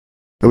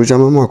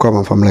Ujama mo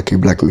kwa family ki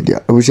Black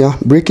Media. Uja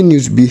breaking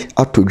news bi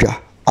atodwa.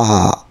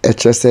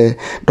 Etrese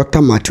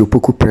Dr. Matthew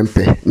Poku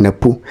Prempe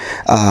Napo.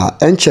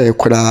 Enche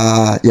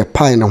kura ye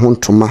pai na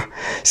hontoma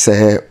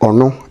se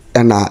ono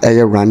ena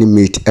eye running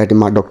mate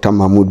edema Dr.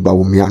 Mahmoud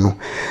Bawumiano.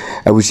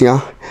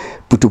 Uja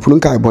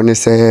putupulunka ibone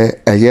se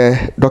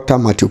eye Dr.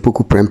 Matthew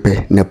Poku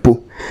Prempe Napo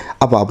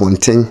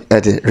ababonten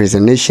ede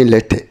resignation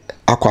letter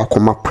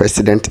akwa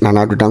president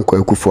Nana Addo Dankwa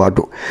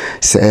Akufo-Addo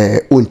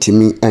se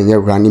untimi enye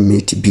running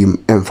mate bim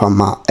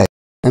emfama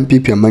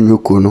MPP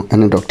amanyoko no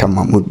ene Dr.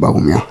 Mahmoud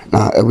Bawumia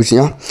na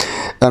ebusia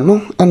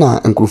eno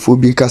na nkrofo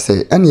bi ka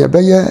se ene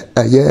yebeye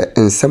eye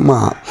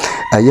ensema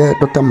eye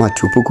Dr.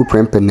 Matthew Poku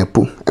Prempe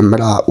Napo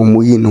emra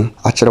omuyi no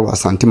akere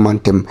wasante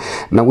mantem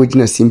na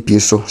wogina simpie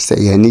so se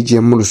ye anije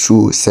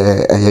mulusu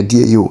se eye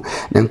die yo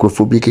na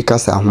nkrofo bi ka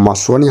se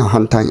ahomaso ne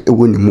ahantan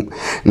ewonimu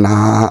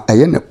na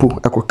eye Napo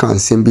ekoka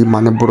nsem bi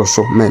mane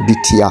boroso ma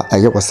bitia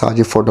eye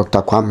wasaje for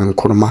Dr. Kwame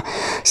Nkrumah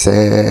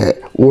se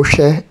wo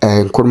hwe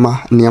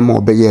Nkrumah niam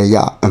obeye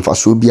ya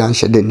emfaso bi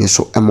anhye de ni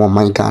so emo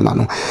man Ghana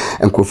no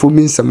enkrofo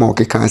bi nsema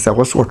okeka se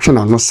wo so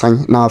twena no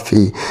san na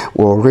afi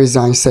wo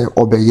resign se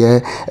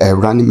obeye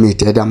running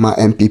mate edama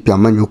MPP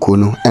amanyoko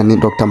no ene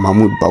Dr.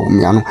 Mahmoud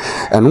Bawumia no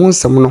eno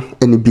nsem no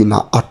ene bi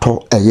na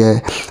ato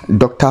eye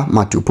Dr.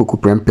 Matthew Poku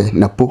Prempe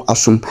Napo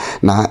asum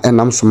na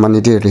enam so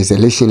manage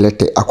resolution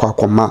letter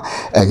akwakoma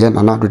eye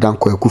Nana Addo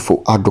Dankwa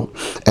Akufo-Addo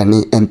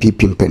ene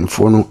MPP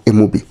mpenfo no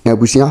emubi na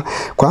abusia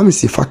kwa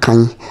Sefa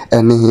kan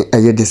ene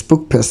eye the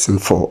spokesperson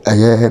for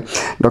eye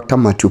Dr.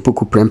 Matthew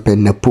Poku Prempe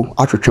Napo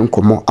atwetwe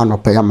nkomo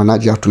anopa ya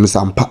manager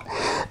atumzampa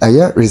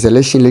eye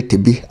resolution letter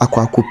bi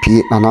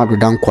akwakopie Nana Addo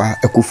Dankwa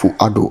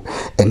Akufo-Addo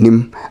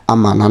enim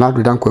ama Nana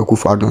Addo Dankwa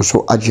Akufo-Addo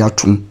so agi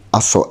atum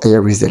aso eye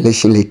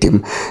resolution letter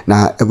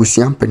na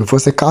abusia mpenfo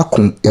se ka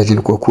akum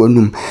yagene kwaku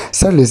anum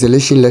se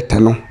resolution letter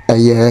no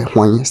eye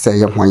hwan se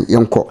ye hwan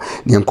yenko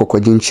ne yenkokwa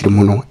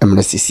ginchirimu no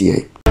emra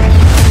sisie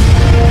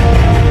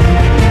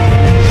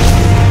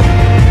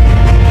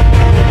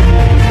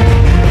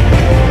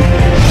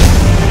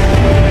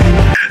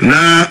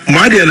na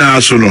Madia na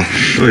aso no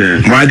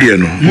Madia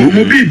no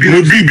mo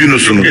bibi no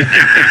so no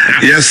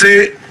you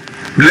say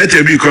let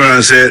it be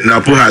called say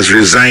Napo has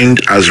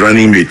resigned as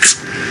running mate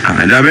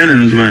that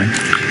been no man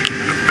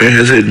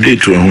has a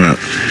date to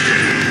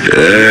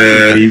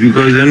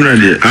because then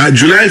ready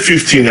July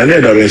 15 and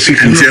then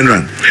 16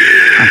 January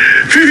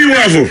 50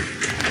 wafo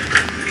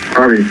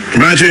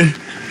Martin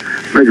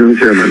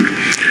chairman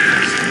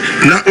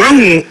na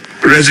one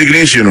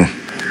resignation no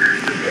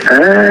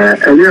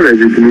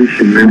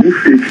resignation na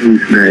fake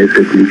news na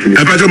execution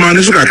apato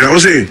mane so kakra o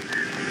say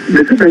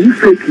the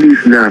fake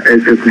news na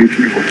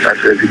execution of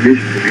that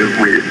resignation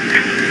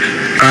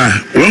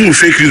one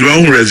fake news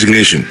one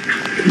resignation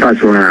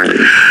that's right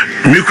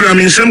Mikra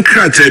mean some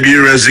crate be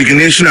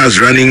resignation as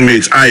running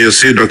mate I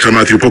say Dr.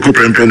 Matthew Poku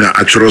Prempe na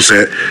atro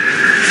say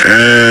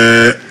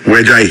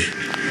where die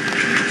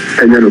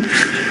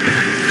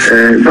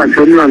but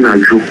na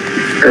jo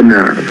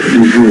na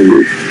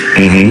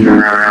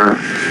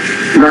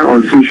now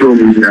on social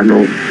media, no,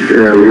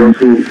 we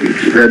also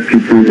let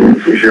people know on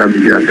social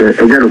media.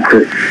 Again,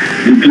 okay,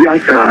 the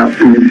theater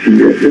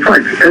in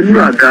fact,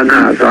 everyone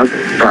Ghana has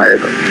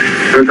aspired.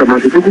 Dr.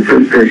 Matthew Poku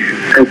Prempe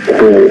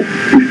Echo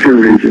Eastern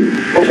region,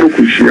 also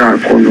Kushia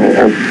Kono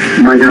of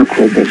Maya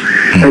Krobo.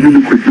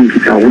 Every could think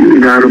it out.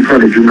 We are on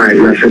the July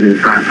election in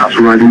as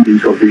running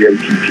days of the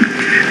MPP.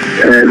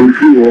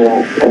 Lufu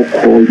or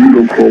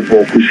Kolo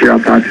Krobo, Kushia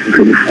Party,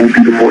 and 4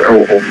 people more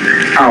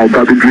our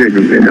Baby Green,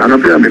 and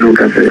another American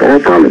can say, all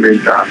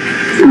parliament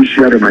we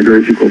share the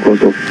majority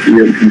caucus of the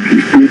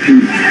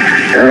MPP.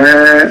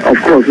 Of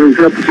course, when you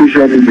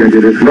social media,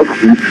 there is a lot of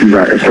YouTube,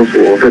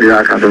 also very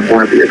hard and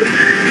more there.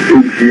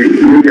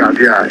 We are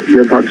there,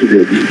 you have to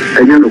do it.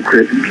 And you know,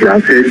 credit, you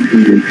are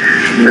saying,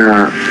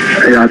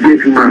 I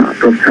gave him a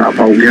doctor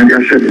about the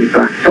Asian,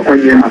 so on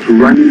here as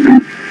running me.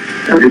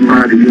 The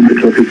man in the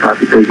Traffic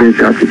Party president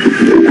to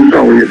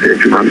always say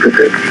to man.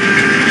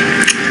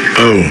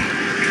 Oh,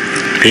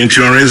 ain't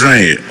you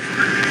resign?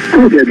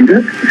 Oh, yeah,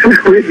 that.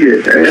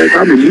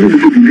 I mean, you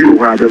do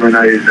when I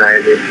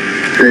resign.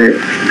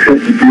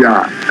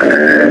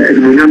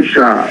 William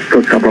Shah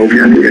talked about the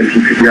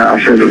NPP,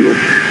 Ashelo,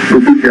 but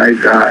these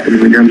guys are in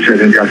William Shah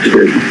and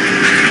yesterday.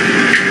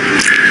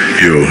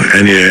 You,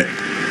 and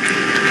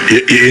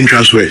you're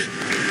interest with.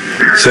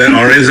 Say,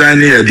 or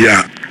resign here,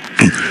 dear.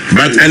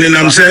 But and then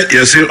I'm saying,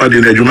 yes, or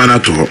the Jumana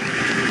to her.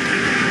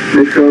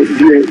 So,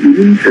 dear,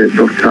 you said,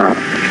 Dr.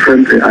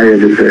 Prempe, I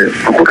am there.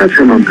 A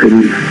Cocachaman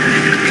Penny,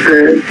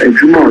 a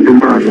Juma de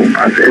Mano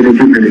as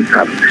energy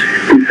minister.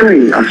 He's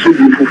saying, a so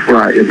beautiful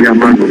fry, a dear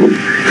man,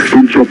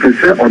 which your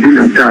person or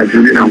dinner died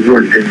during a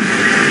world.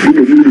 In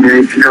the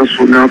evening,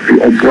 so now the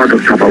board of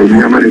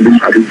Tabawama and the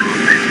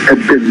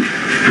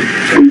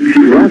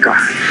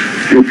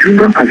the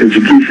Juma as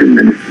education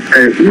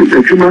minister,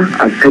 the Juma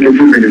as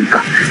energy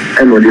minister,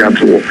 and what they are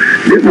to.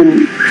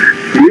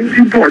 The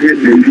important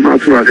the Juma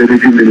to as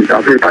energy minister,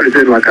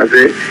 like I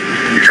say,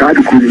 God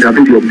could have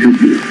been your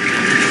duty.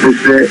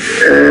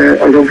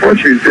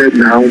 Unfortunately, said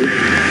now,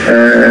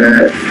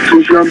 so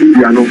social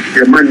media, no,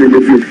 the man may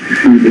not be able to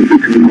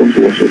see it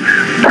also.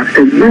 But a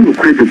man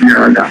create the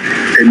Miranda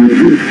and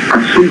you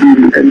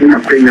assuming and then a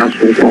paying us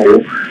for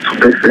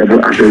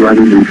Spokesperson as a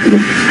running meeting.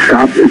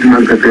 Stop it,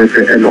 man,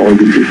 and all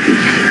these things.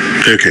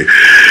 Okay.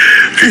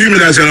 50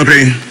 minutes and a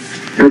pay.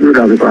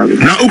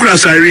 Now, Ukra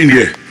Siren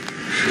here.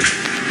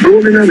 Yeah,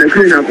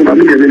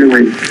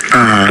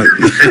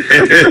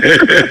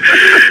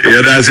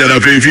 that's it. I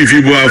pay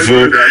 50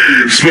 for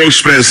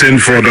spokesperson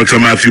for Dr.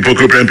 Matthew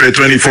Poku Prempeh,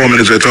 24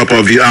 minutes at the top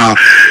of the hour.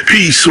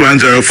 Peace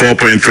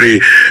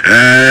 104.3.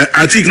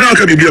 I think now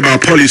can be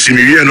about policy.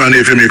 Maybe you know,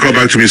 if you may call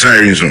back to me,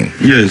 Siren soon.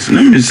 Yes,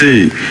 let me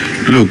say,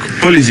 look,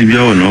 policy be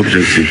our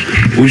objective.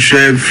 We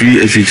share free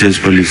SHS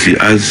policy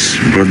as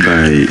brought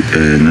by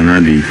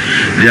Nanadi.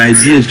 The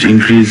idea is to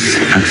increase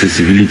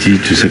accessibility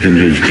to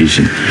secondary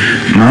education.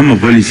 Mahama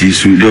policy,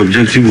 so the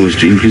objective was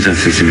to increase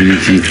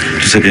accessibility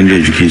to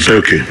secondary education.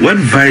 Okay. What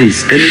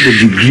varies any the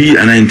degree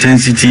and the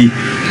intensity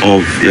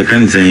of your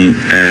kind of saying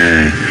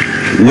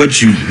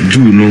what you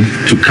do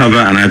to cover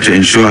and to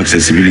ensure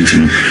accessibility.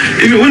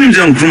 If you want to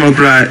say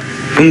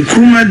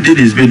Nkrumah did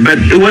his bit, but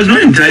it was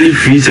not entirely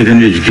free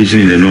secondary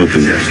education in the north.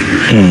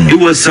 It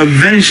was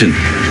subvention.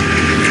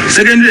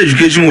 Secondary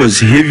education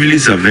was heavily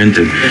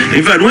subvented.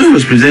 In fact, when he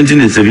was presenting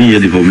the 7-year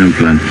development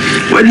plan,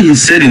 what he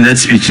said in that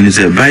speech, he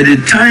said, by the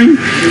time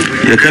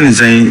you can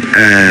say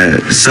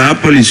SAR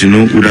policy,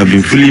 would have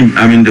been fully,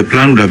 the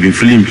plan would have been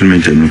fully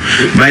implemented.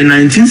 By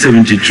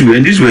 1972,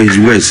 and these were his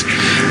words,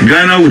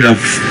 Ghana would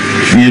have,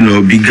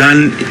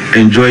 begun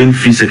enjoying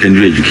free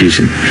secondary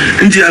education.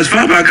 Until as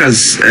far back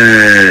as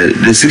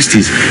the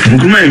 60s,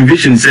 Nkrumah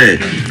envisioned say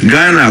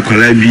Ghana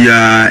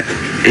Colombia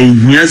and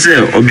here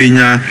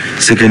Obenya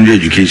secondary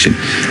education.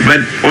 But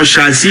or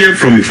shall see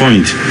from a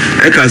point,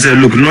 I can say,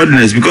 look,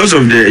 notness because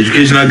of the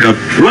educational gap.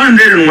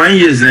 101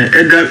 years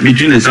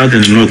between the south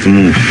and the north.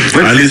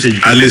 At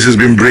least it's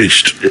been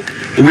breached.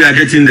 We are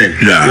getting there.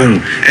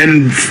 Yeah.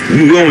 And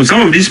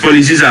some of these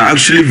policies are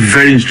actually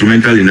very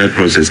instrumental in that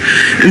process.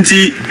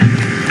 Until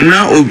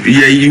now,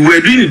 you were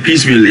doing it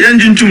piecemeal.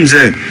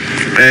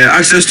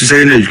 Access to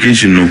secondary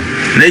education, now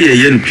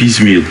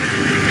piecemeal.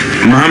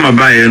 Mahama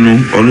Bayeno,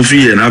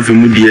 Onusuye, and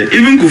Afemudia,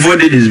 even Kufo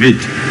did his bit.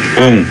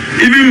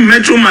 Even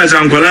Metro Mas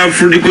and Kola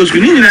Frudico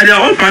School, they are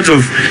all part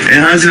of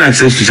enhancing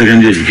access to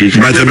secondary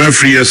education. But about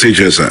free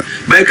SHS, sir.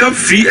 By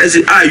free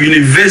SHS,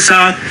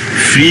 universal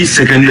free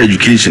secondary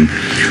education,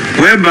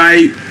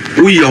 whereby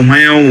you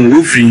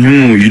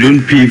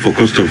don't pay for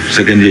cost of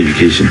secondary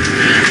education.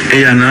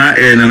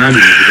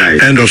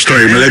 End of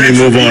story. But let me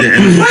move on.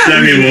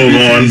 Let me move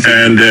on.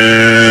 And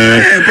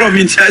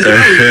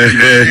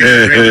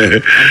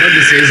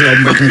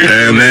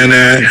then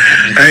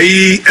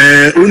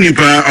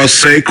Unipa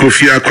Osei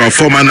Kofi Akwa,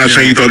 former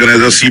National Youth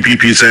Organizer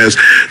CPP, says,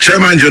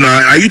 Chairman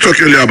General, are you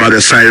talking earlier about the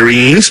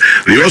sirens?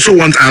 They also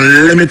want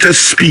unlimited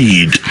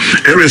speed,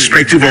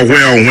 irrespective of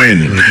where or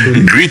when.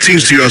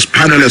 Greetings to your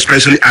panel,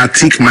 especially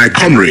Atik, my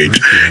comrade,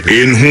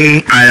 in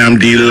whom I am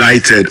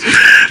delighted.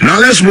 Now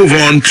let's move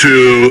on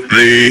to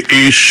the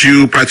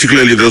issue,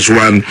 particularly this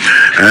one.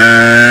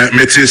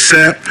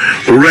 Metese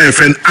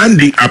Refen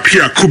Andy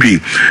Apia Kubi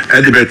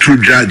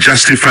Edibetruja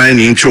justifying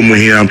Inchomu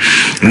here.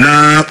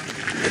 Now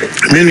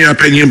many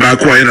opinion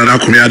back why and I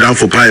down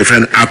for my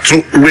friend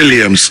Atu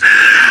Williams.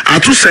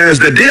 Atu says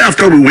the day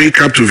after we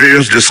wake up to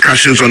various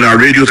discussions on our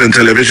radios and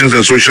televisions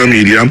and social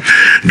media,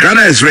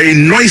 Ghana is very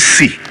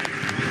noisy.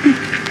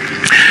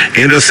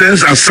 In the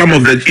sense that some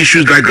of the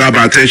issues that grab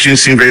our attention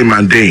seem very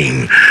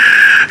mundane.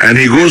 And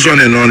he goes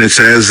on and on. It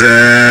says,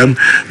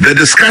 the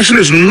discussion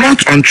is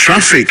not on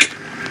traffic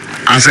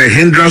as a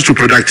hindrance to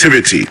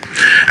productivity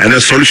and a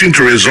solution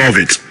to resolve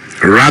it.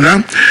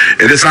 Rather,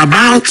 it is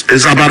about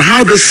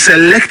how the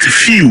select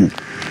few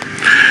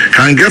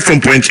can get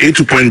from point A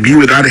to point B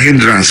without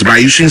hindrance by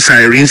using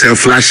sirens and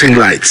flashing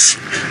lights.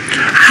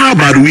 How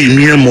about we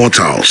mere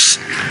mortals?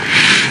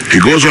 He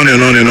goes on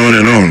and on and on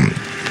and on.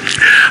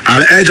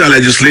 I'll urge our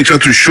legislature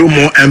to show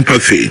more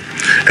empathy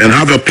and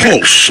have a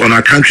pulse on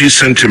our country's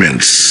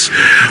sentiments.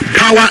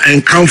 Power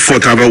and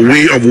comfort have a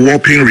way of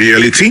warping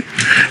reality,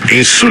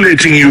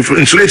 insulating you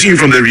from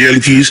the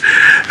realities,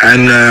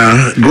 and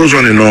goes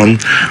on and on.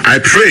 I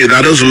pray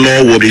that this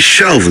law will be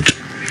shelved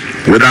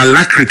with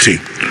alacrity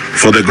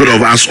for the good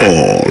of us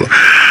all.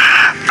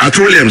 At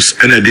Williams,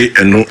 NAD,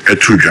 and no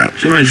Etruja.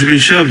 So it should be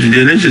shelved.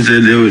 The nation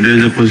said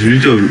there's a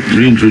possibility of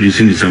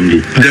reintroducing it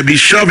someday. They'll be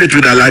shelved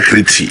with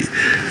alacrity.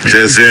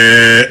 There's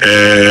it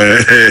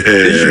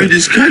should be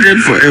discarded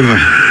forever.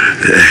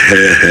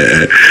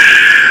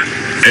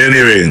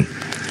 Anyway,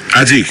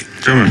 Atik,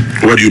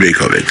 what do you make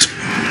of it?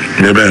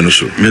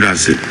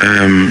 That's it.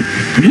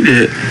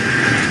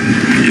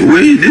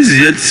 This is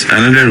yet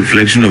another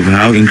reflection of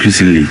how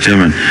increasingly,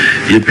 Chairman,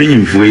 the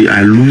opinion we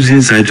are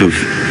losing sight of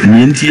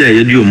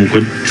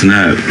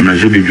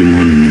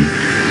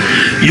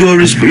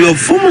your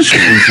foremost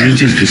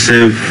responsibility is to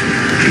serve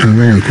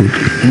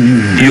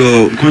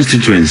your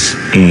constituents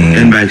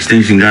and by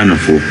extension Ghana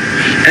for.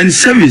 And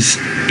service,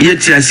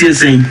 yet you are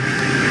saying,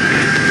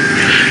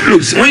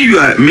 look, when you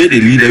are made a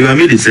leader, you are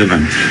made a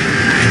servant.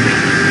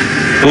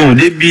 Oh,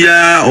 they be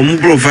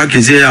profile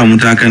say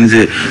can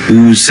say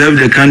who serve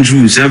the country,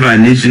 who serve our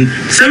nation.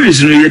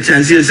 Service no yet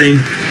saying.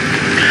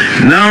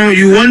 Now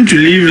you want to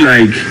live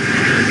like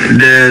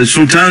the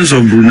sultans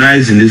of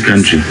Brunei in this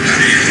country.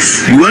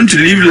 You want to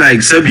live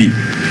like Sabi.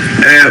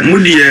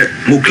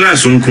 Mu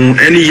class unko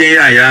any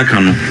ya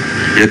kano.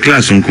 Your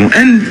class unko.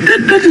 And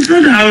that is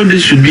not how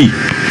this should be.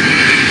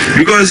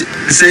 Because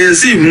say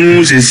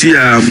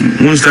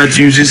start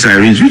using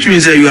sirens, which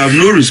means that you have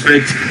no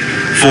respect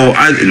for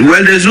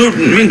there's no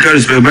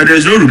respect, but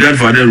there's no regard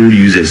for other road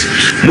users.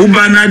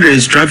 Mubana there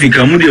is traffic,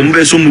 so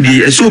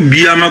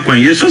biama kwan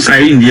yes so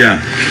siren dia.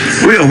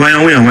 We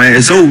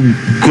are so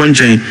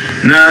conchain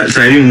na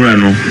siren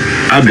run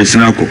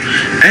abesinako.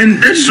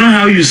 And that is not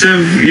how you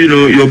serve,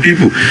 your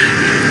people.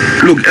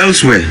 Look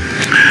elsewhere,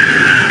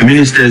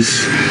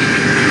 ministers,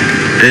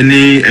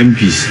 any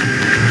MPs.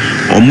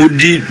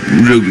 Omudi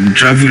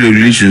traffic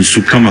regulations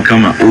to kama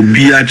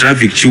obia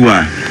traffic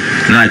chiwa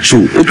na cho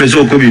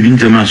opeso ko be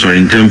bintema so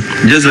intem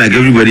just like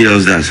everybody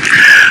else does.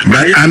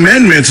 But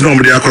amendments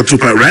normally are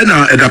right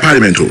now at the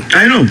parliament.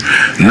 I know.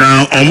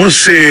 Now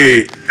almost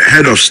say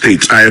head of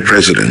state,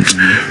 president,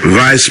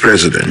 vice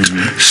president,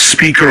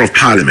 speaker of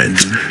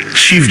parliament,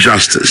 chief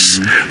justice,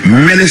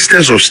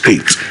 ministers of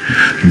state,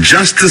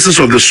 justices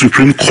of the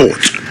Supreme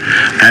Court,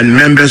 and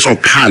members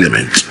of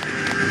parliament.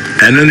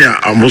 And then I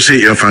almost say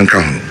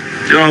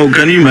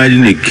can you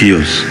imagine the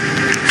chaos?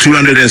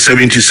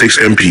 276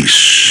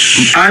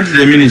 MPs. Add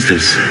the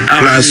ministers.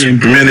 Plus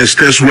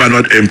ministers who are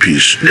not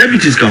MPs.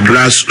 Deputies come.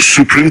 Plus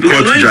Supreme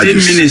Court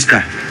judges.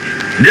 Minister.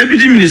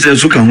 Deputy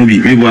ministers who can be.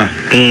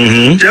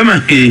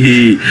 Chairman,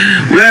 we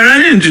are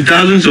running into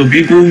thousands of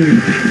people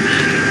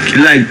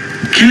like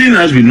killing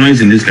us with noise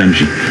in this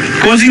country,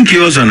 causing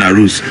chaos on our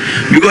roads.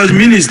 Because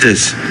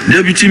ministers,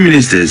 deputy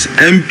ministers,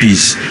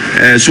 MPs,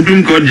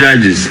 Supreme Court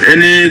judges,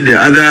 the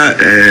other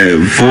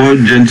 4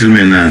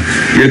 gentlemen,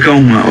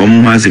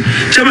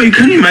 Chama, you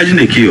can imagine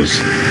the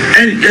chaos.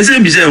 And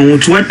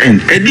to what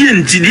end? At the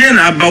end,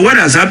 about what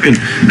has happened,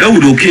 that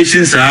would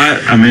occasion our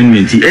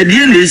amendment. At the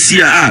end, they see,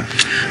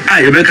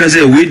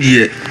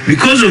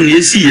 because of the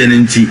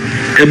CNNT,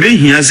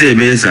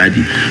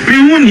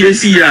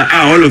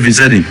 all of a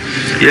sudden,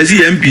 you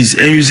see MPs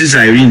and you see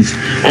sirens,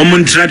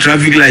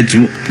 traffic lights.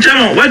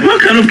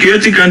 What kind of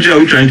chaotic country are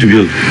we trying to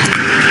build?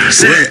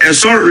 Say a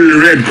sort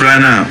red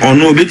crana or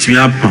no bit me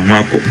up.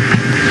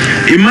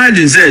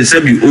 Imagine say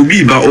Sabi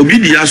Obi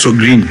the aso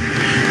green.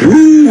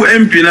 Who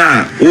MP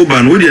na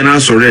Oban would you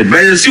also red?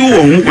 But you see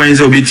who finds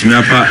a bit me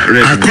up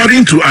red.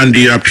 According to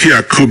Andy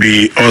Apia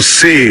Kubi, or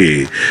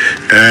say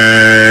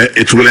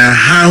it will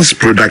enhance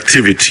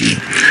productivity,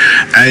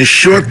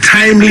 ensure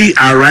timely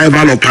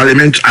arrival of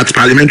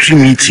parliamentary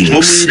meetings.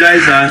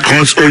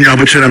 Considering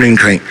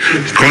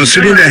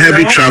the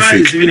heavy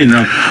traffic,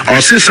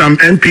 or say some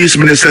MPs,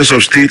 ministers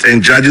of state,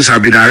 and judges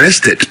have been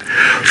arrested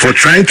for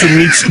trying to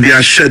meet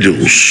their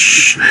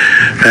schedules.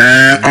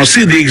 Or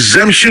say the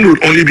exemption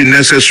would only be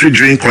necessary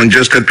during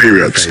congested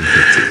periods.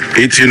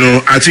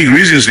 I think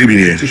reasons living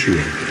here.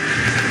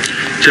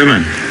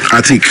 Chairman,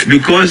 I think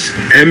because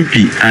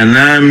MP and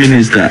now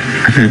minister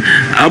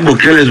Abo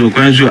Keles will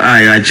cancel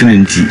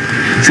Achinenti.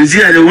 Since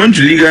they want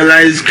to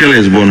legalize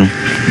Keles Bono.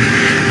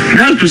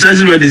 That's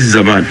precisely what this is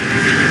about.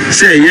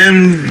 Say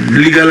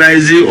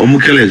legalize or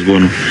Keles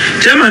Bono.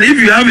 Chairman, if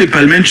you have a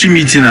parliamentary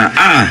meeting,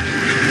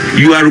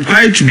 you are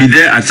required to be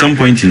there at some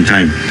point in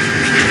time.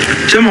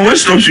 Chairman, what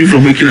stops you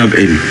from waking up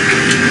early?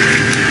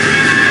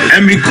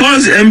 And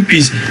because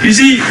MPs, you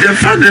see, the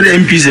fact that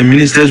MPs and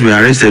ministers were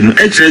arrested,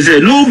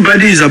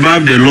 nobody is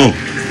above the law.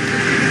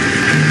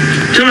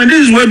 Chairman,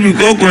 this is what we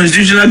call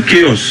constitutional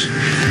chaos.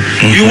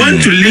 You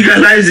want to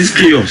legalize this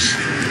chaos.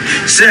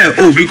 Say,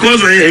 because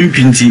we're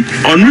MPT,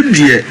 or not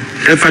dear,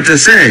 if I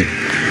say,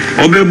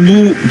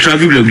 obebu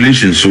traffic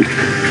regulations, so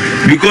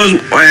because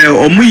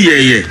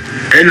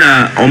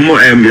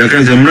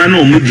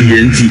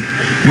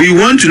we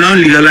want to now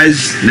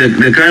legalize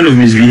the kind of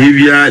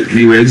misbehavior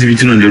they were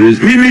exhibiting on the roads.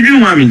 Me do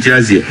want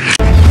here.